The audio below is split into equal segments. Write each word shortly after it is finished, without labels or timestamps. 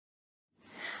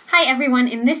Hi everyone,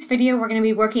 in this video we're going to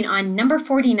be working on number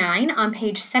 49 on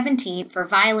page 17 for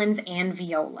violins and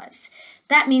violas.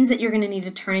 That means that you're going to need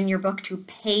to turn in your book to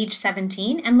page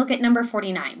 17 and look at number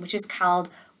 49, which is called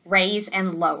Raise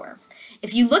and Lower.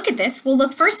 If you look at this, we'll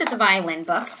look first at the violin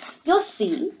book. You'll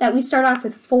see that we start off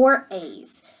with 4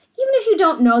 A's. Even if you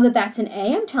don't know that that's an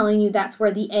A, I'm telling you that's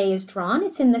where the A is drawn.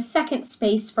 It's in the second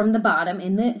space from the bottom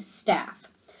in the staff.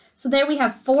 So there we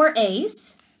have 4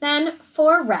 A's, then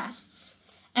 4 rests.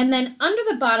 And then under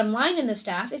the bottom line in the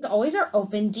staff is always our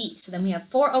open D. So then we have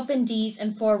 4 open Ds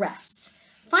and 4 rests.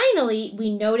 Finally,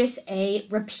 we notice a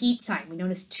repeat sign. We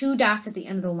notice 2 dots at the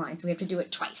end of the line, so we have to do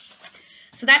it twice.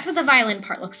 So that's what the violin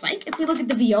part looks like. If we look at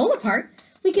the viola part,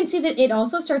 we can see that it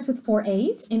also starts with 4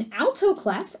 A's. In alto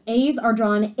clef, A's are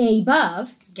drawn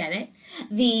above, get it,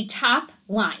 the top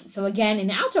line. So again,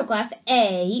 in alto clef,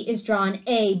 A is drawn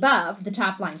above the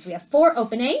top line. So we have 4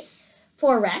 open A's,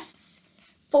 4 rests,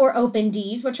 4 open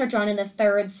Ds, which are drawn in the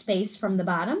third space from the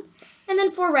bottom, and then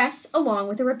 4 rests along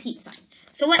with a repeat sign.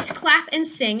 So let's clap and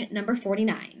sing number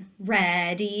 49.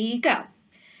 Ready, go.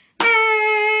 A,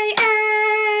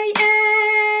 A,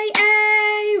 A,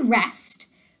 A, rest,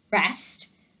 rest,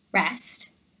 rest,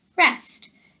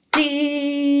 rest.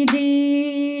 D,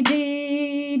 D,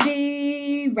 D,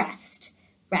 D, rest,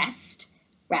 rest,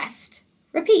 rest,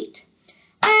 repeat.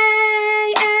 A,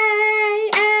 A,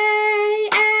 A,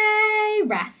 A,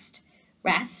 rest,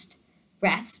 rest,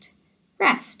 rest,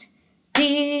 rest.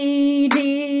 D,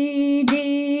 D,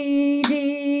 D,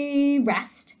 D,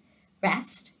 rest,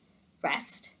 rest,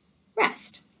 rest,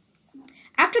 rest.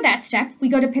 After that step, we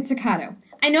go to pizzicato.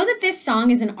 I know that this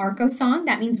song is an arco song,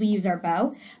 that means we use our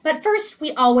bow, but first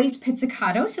we always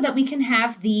pizzicato so that we can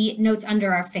have the notes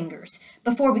under our fingers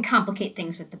before we complicate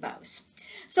things with the bows.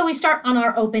 So we start on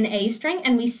our open A string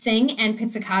and we sing and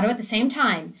pizzicato at the same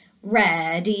time.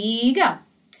 Ready, go.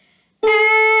 A,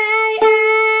 A,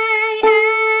 A,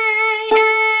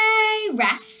 A,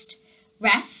 rest,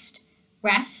 rest,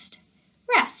 rest,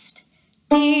 rest.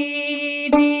 D,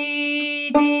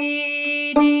 D,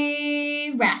 D,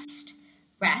 D, rest,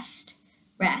 rest,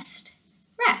 rest,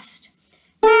 rest.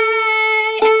 A,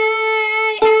 A,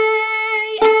 A,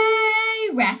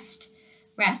 A, rest,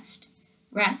 rest,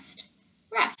 rest,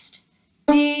 rest.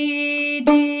 D,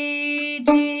 D,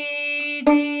 D,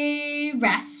 D,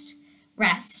 rest,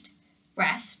 rest,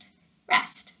 rest,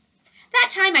 rest. That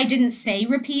time I didn't say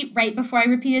repeat right before I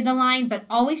repeated the line, but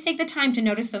always take the time to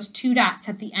notice those 2 dots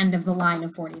at the end of the line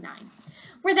of 49.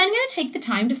 We're then going to take the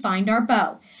time to find our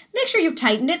bow. Make sure you've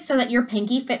tightened it so that your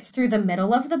pinky fits through the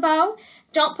middle of the bow.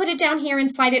 Don't put it down here and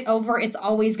slide it over, it's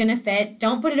always going to fit.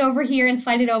 Don't put it over here and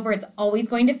slide it over, it's always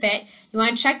going to fit. You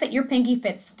want to check that your pinky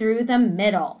fits through the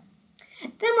middle.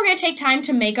 Then we're going to take time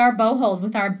to make our bow hold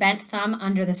with our bent thumb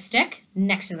under the stick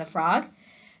next to the frog,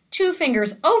 2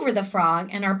 fingers over the frog,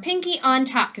 and our pinky on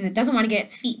top because it doesn't want to get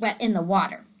its feet wet in the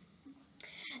water.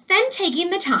 Then taking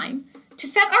the time to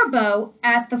set our bow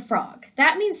at the frog.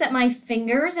 That means that my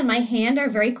fingers and my hand are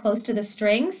very close to the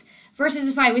strings, versus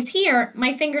if I was here,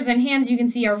 my fingers and hands, you can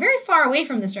see, are very far away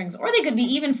from the strings, or they could be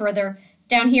even further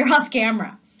down here off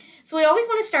camera. So we always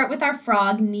want to start with our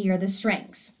frog near the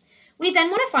strings. We then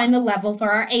want to find the level for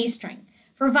our A string.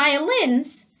 For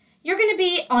violins, you're going to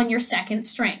be on your 2nd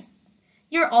string.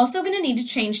 You're also going to need to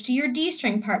change to your D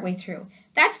string partway through.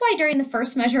 That's why during the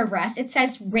first measure of rest, it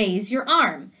says raise your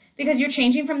arm, because you're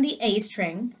changing from the A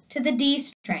string to the D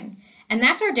string. And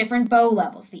that's our different bow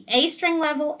levels, the A string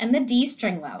level and the D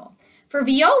string level. For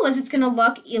violas, it's going to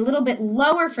look a little bit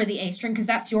lower for the A string because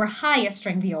that's your highest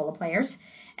string viola players.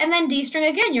 And then D string,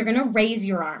 again, you're going to raise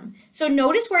your arm. So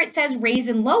notice where it says raise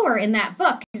and lower in that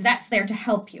book, because that's there to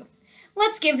help you.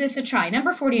 Let's give this a try.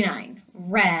 Number 49.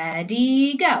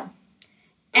 Ready, go.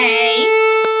 A,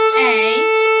 A,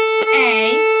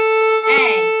 A,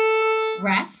 A.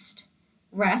 Rest,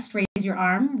 rest, raise your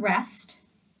arm, rest,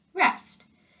 rest.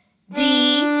 D,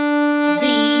 D,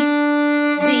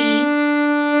 D,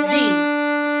 D.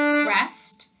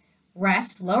 Rest,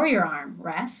 rest, lower your arm,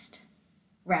 rest,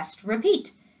 rest,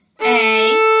 repeat.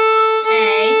 A,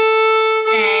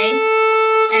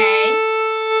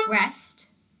 rest,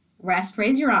 rest,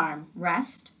 raise your arm,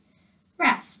 rest,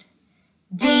 rest.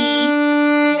 D,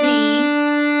 D,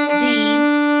 D,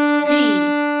 D,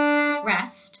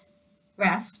 rest,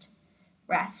 rest,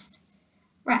 rest,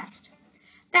 rest.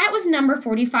 That was number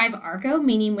 45 arco,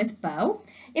 meaning with bow.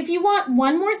 If you want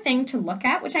one more thing to look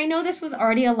at, which I know this was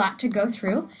already a lot to go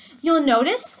through, you'll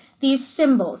notice these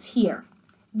symbols here.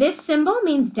 This symbol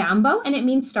means down bow, and it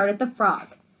means start at the frog.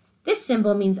 This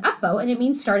symbol means up bow, and it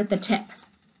means start at the tip.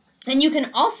 And you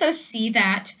can also see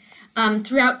that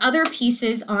throughout other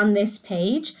pieces on this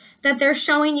page that they're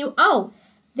showing you, oh,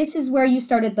 this is where you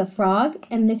start at the frog,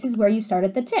 and this is where you start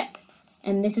at the tip.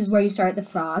 And this is where you start at the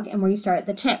frog and where you start at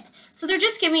the tip. So they're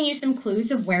just giving you some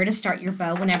clues of where to start your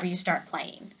bow whenever you start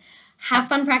playing. Have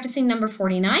fun practicing number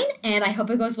 49, and I hope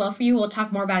it goes well for you. We'll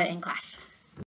talk more about it in class.